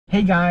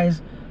Hey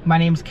guys, my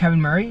name is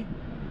Kevin Murray.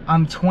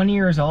 I'm 20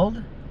 years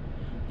old,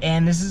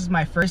 and this is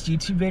my first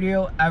YouTube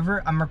video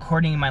ever I'm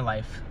recording in my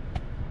life.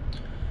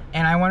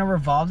 And I want to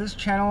revolve this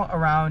channel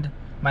around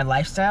my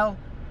lifestyle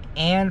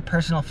and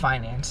personal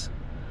finance.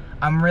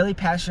 I'm really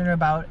passionate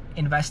about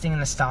investing in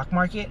the stock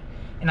market,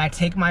 and I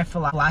take my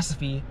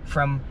philosophy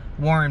from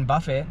Warren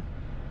Buffett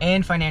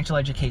and financial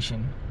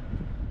education.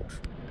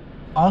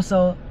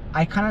 Also,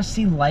 I kind of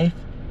see life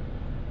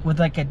with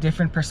like a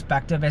different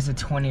perspective as a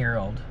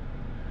 20-year-old.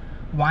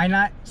 Why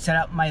not set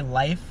up my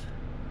life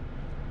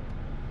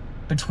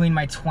between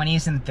my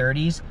 20s and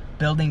 30s,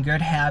 building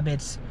good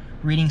habits,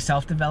 reading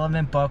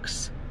self-development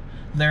books,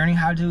 learning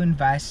how to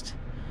invest,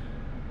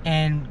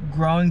 and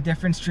growing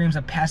different streams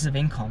of passive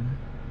income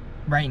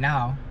right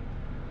now.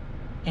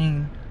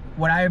 And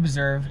what I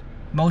observed,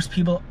 most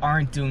people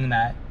aren't doing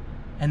that,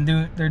 and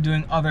they're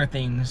doing other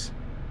things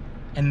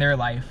in their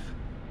life.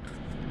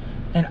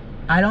 And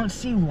I don't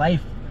see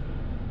life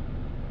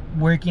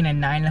working a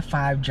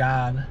 9-to-5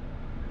 job,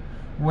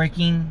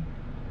 working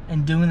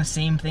and doing the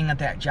same thing at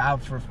that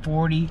job for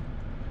 40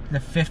 to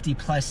 50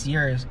 plus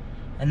years,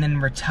 and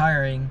then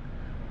retiring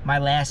my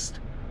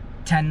last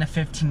 10 to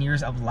 15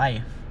 years of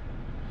life.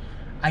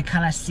 I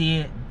kind of see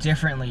it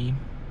differently.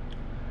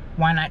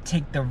 Why not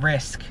take the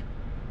risk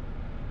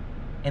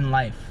in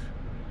life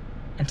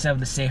instead of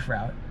the safe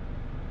route?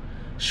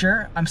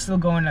 Sure, I'm still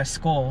going to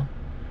school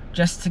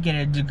just to get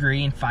a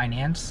degree in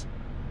finance.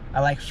 I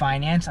like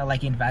finance, I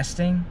like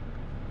investing.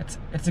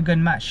 It's a good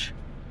mesh.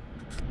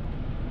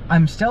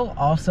 I'm still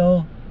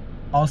also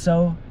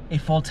a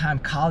full-time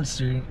college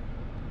student,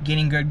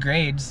 getting good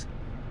grades,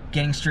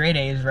 getting straight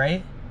A's,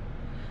 right?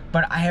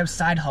 But I have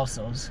side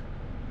hustles.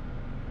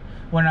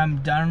 When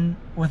I'm done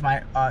with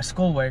my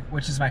schoolwork,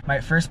 which is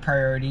my first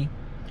priority,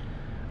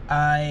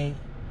 I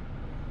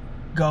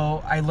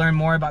learn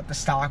more about the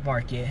stock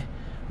market,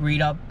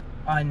 read up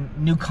on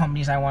new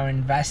companies I want to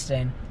invest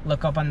in,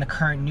 look up on the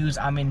current news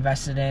I'm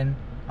invested in,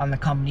 on the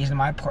companies in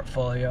my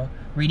portfolio,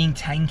 reading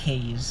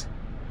 10Ks,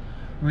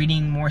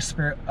 reading more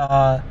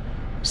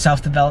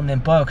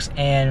self-development books,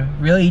 and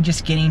really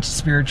just getting to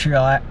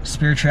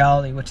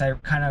spirituality, which I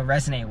kind of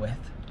resonate with.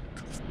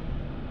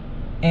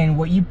 And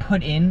what you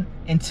put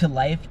into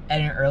life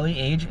at an early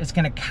age is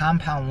going to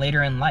compound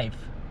later in life.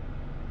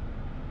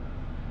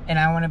 And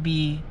I want to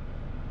be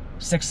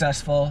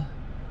successful,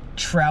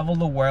 travel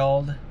the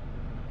world,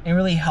 and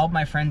really help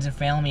my friends and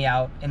family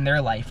out in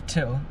their life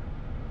too.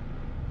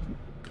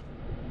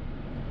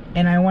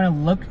 And I want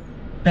to look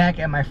back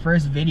at my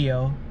first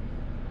video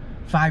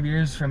 5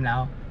 years from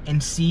now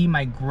and see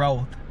my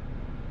growth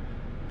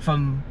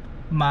from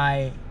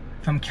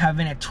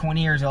Kevin at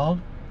 20 years old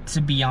to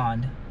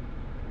beyond.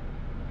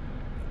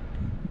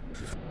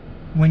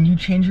 When you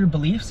change your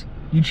beliefs,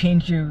 you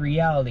change your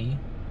reality.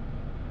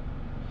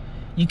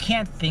 You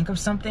can't think of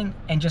something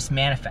and just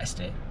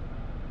manifest it.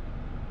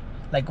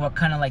 Like what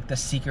kind of like The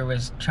Secret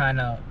was trying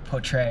to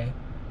portray.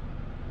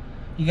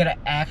 You gotta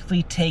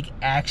actually take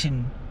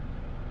action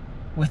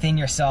within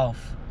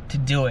yourself to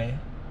do it.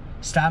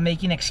 Stop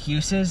making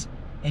excuses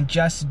and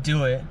just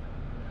do it.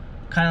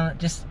 I'm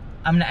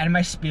gonna end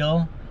my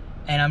spiel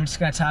and I'm just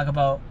gonna talk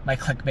about my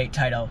clickbait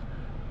title.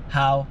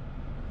 How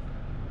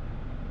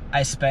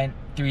I spent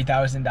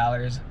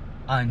 $3,000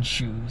 on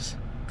shoes.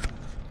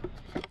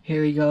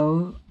 Here we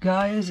go,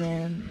 guys,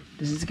 and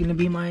this is gonna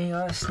be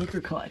my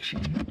sneaker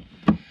collection.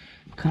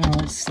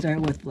 Let's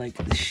start with like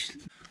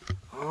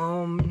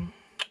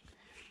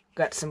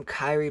got some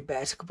Kyrie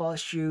basketball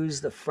shoes,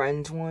 the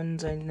Friends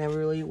ones I never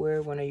really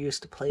wear when I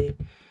used to play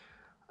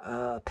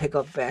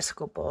pickup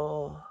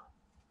basketball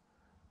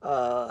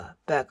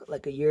back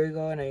like a year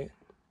ago, and I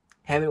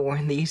haven't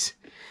worn these.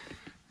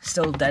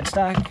 Still dead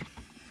stock.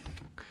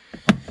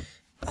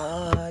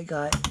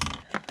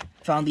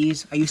 Found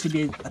these. I used to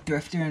be a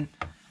thrifter and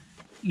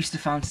used to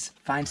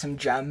find some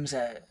gems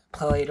at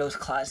Plato's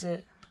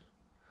Closet.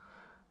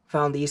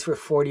 Found these for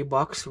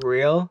 $40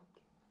 real.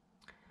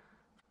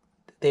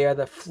 They are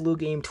the Flu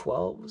Game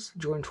 12s,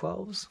 Jordan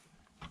 12s.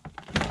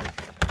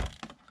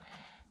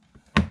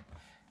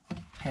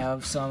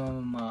 Have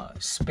some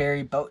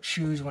Sperry boat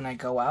shoes when I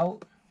go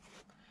out.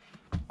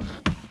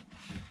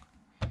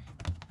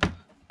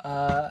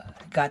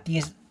 Got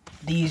these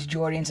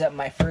Jordans at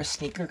my first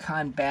sneaker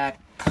con back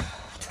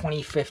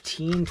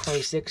 2015,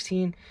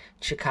 2016,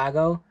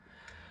 Chicago.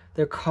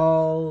 They're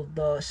called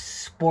the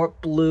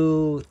Sport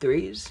Blue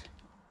 3s.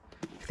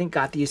 I think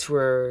got these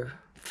for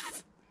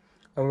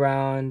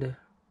around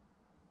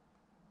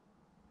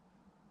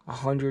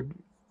 100,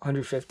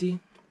 150.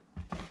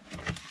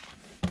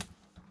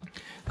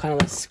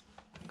 Let's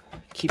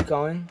keep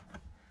going.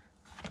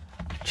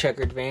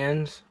 Checkered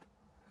Vans,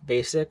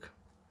 basic.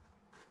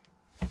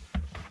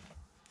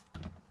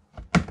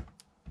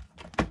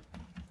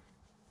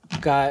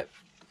 Got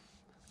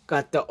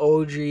the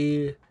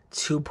OG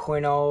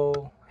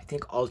 2.0, I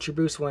think Ultra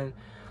Boost, when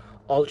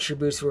Ultra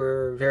Boosts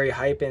were very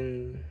hype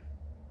in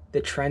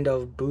the trend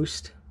of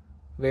Boost.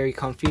 Very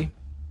comfy.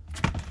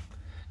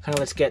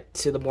 Let's get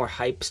to the more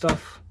hype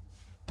stuff.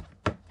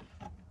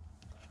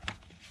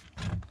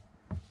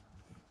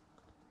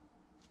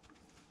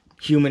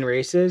 human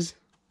races.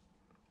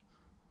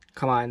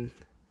 Come on.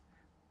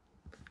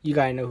 You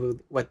gotta know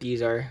what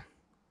these are.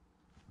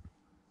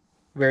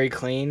 Very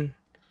clean.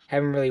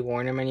 Haven't really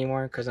worn them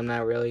anymore because I'm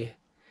not really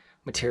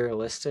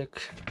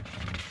materialistic.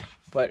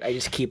 But I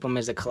just keep them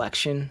as a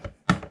collection.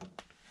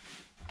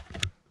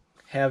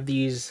 Have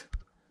these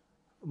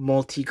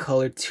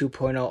multicolored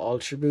 2.0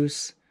 Ultra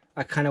Boosts.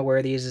 I kind of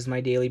wear these as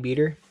my daily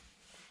beater.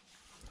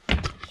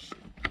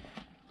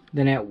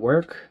 Then at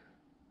work,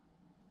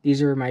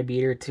 these are my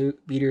beaters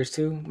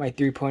too. My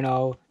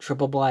 3.0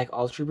 Triple Black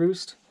Ultra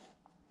Boost.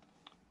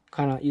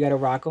 You gotta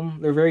rock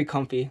them. They're very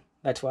comfy.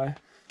 That's why.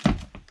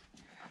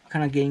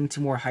 Kind of getting to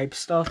more hype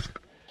stuff.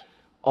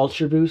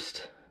 Ultra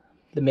Boost,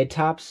 the mid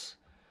tops.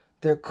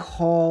 They're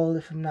called,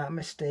 if I'm not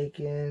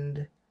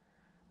mistaken,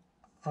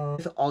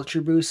 the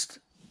Ultra Boost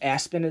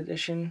Aspen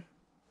Edition.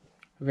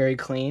 Very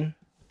clean.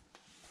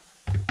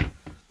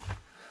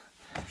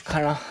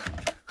 Kind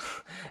of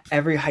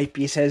every hype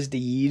piece has the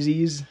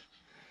Yeezys,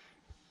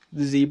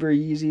 the Zebra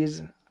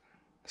Yeezys.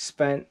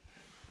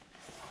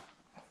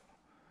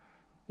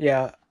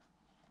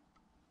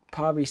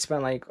 Probably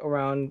spent like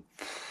around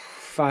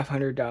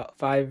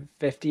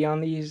 $550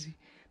 on these.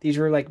 These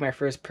were like my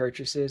first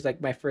purchases, like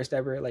my first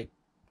ever like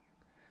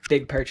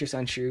big purchase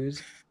on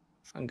shoes,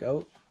 on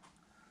GOAT.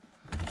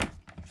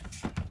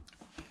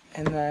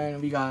 And then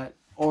we got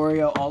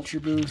Oreo Ultra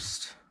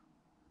Boost.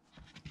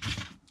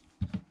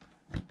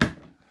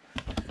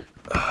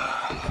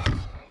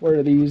 What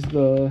are these?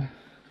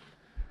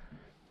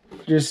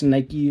 Just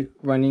Nike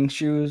running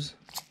shoes,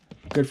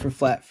 good for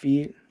flat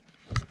feet.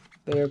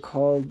 They are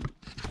called,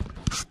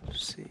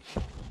 let's see,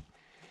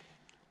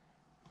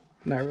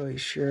 not really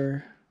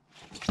sure.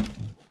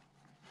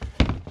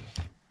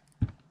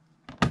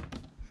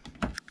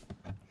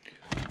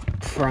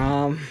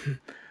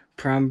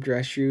 Prom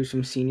dress shoes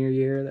from senior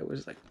year. That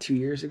was like 2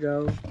 years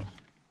ago.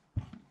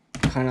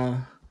 Kind of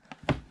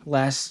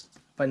last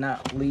but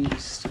not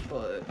least,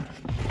 but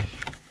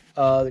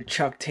the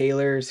Chuck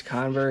Taylors,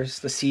 Converse,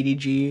 the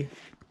CDG,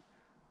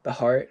 the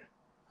Heart.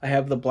 I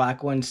have the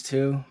black ones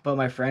too, but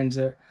my friends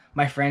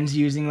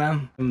using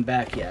them. I'm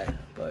back yet,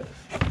 but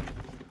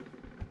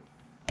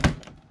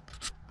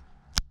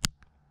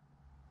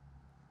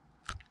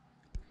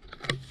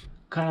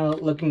kind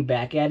of looking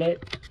back at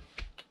it,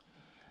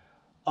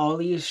 all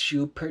these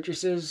shoe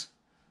purchases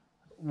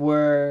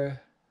were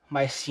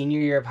my senior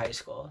year of high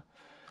school,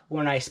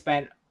 when I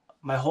spent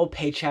my whole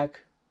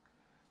paycheck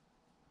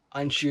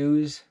on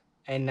shoes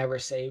and never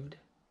saved.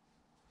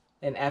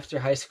 And after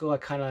high school, I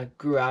kind of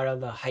grew out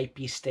of the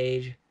hypey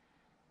stage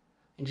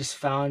and just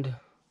found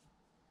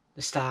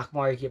the stock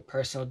market,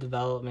 personal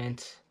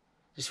development.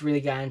 Just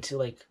really got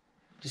into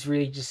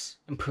just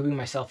improving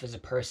myself as a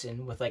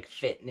person with like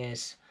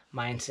fitness,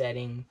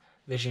 mindsetting,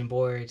 vision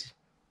boards,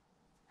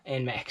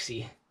 and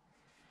Maxi.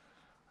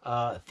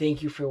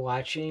 Thank you for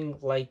watching.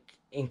 Like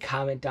and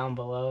comment down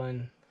below,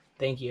 and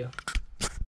thank you.